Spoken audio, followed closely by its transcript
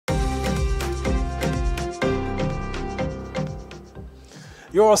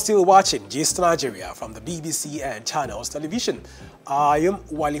You're still watching Gist Nigeria from the BBC and Channels Television. I am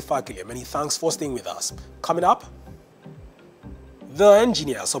Wali Fakile. Many thanks for staying with us. Coming up, the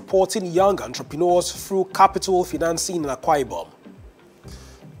engineer supporting young entrepreneurs through capital financing in Akwa Ibom.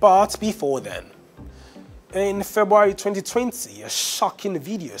 But before then, in February 2020, a shocking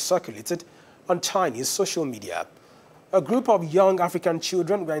video circulated on Chinese social media. A group of young African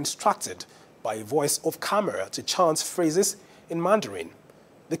children were instructed by a voice of camera to chant phrases in Mandarin.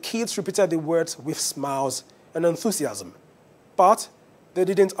 The kids repeated the words with smiles and enthusiasm, but they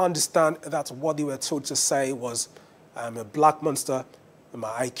didn't understand that what they were told to say was, "I'm a black monster and my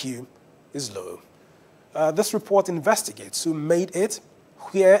IQ is low." This report investigates who made it,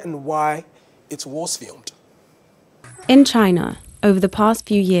 where and why it was filmed. In China, over the past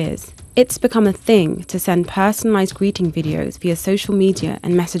few years, it's become a thing to send personalized greeting videos via social media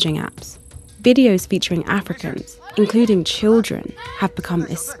and messaging apps. Videos featuring Africans, including children, have become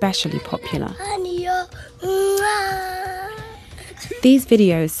especially popular. These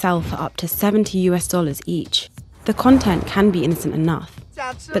videos sell for up to $70 each. The content can be innocent enough,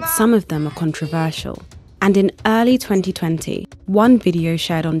 but some of them are controversial. And in early 2020, one video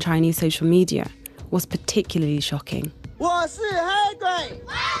shared on Chinese social media was particularly shocking.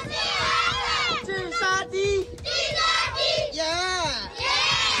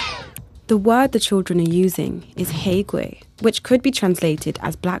 The word the children are using is heigui, which could be translated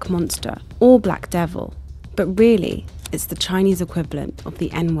as black monster or black devil, but really, it's the Chinese equivalent of the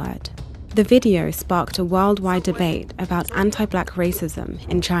N-word. The video sparked a worldwide debate about anti-black racism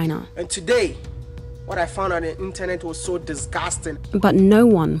in China. And today, what I found on the internet was so disgusting. But no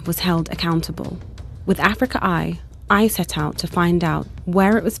one was held accountable. With Africa Eye, I set out to find out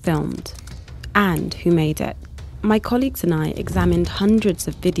where it was filmed and who made it. My colleagues and I examined hundreds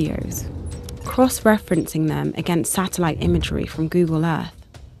of videos, cross-referencing them against satellite imagery from Google Earth.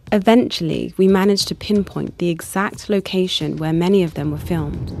 Eventually, we managed to pinpoint the exact location where many of them were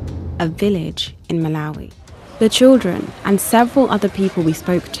filmed, a village in Malawi. The children and several other people we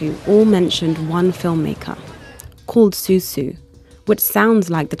spoke to all mentioned one filmmaker, called Susu, which sounds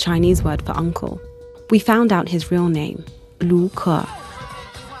like the Chinese word for uncle. We found out his real name, Lu Ke.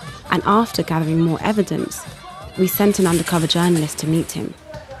 And after gathering more evidence, we sent an undercover journalist to meet him.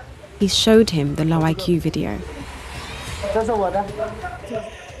 He showed him the low IQ video.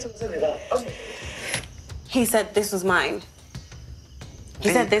 He said this was mine. He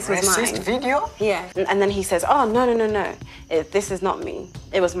said this was mine. Video? Yeah. And then he says, "Oh, no. This is not me.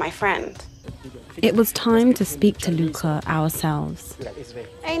 It was my friend." It was time to speak to Lu Ke ourselves.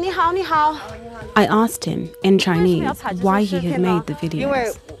 Hey, 你好, 你好. I asked him in Chinese why he had made the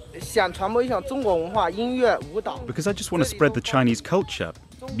videos. Because I just want to spread the Chinese culture.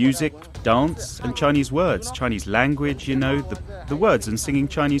 Music, dance, and Chinese words, Chinese language, you know, the words and singing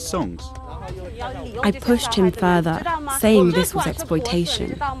Chinese songs. I pushed him further, saying this was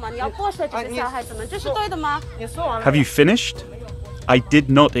exploitation. Have you finished? I did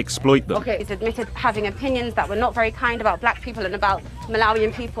not exploit them. He's admitted having opinions that were not very kind about black people and about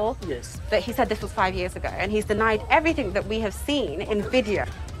Malawian people. Yes. But he said this was 5 years ago, and he's denied everything that we have seen in video.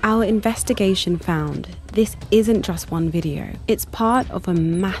 Our investigation found this isn't just one video. It's part of a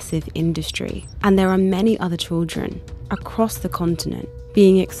massive industry, and there are many other children across the continent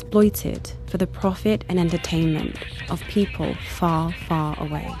being exploited for the profit and entertainment of people far, far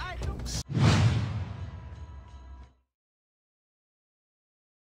away.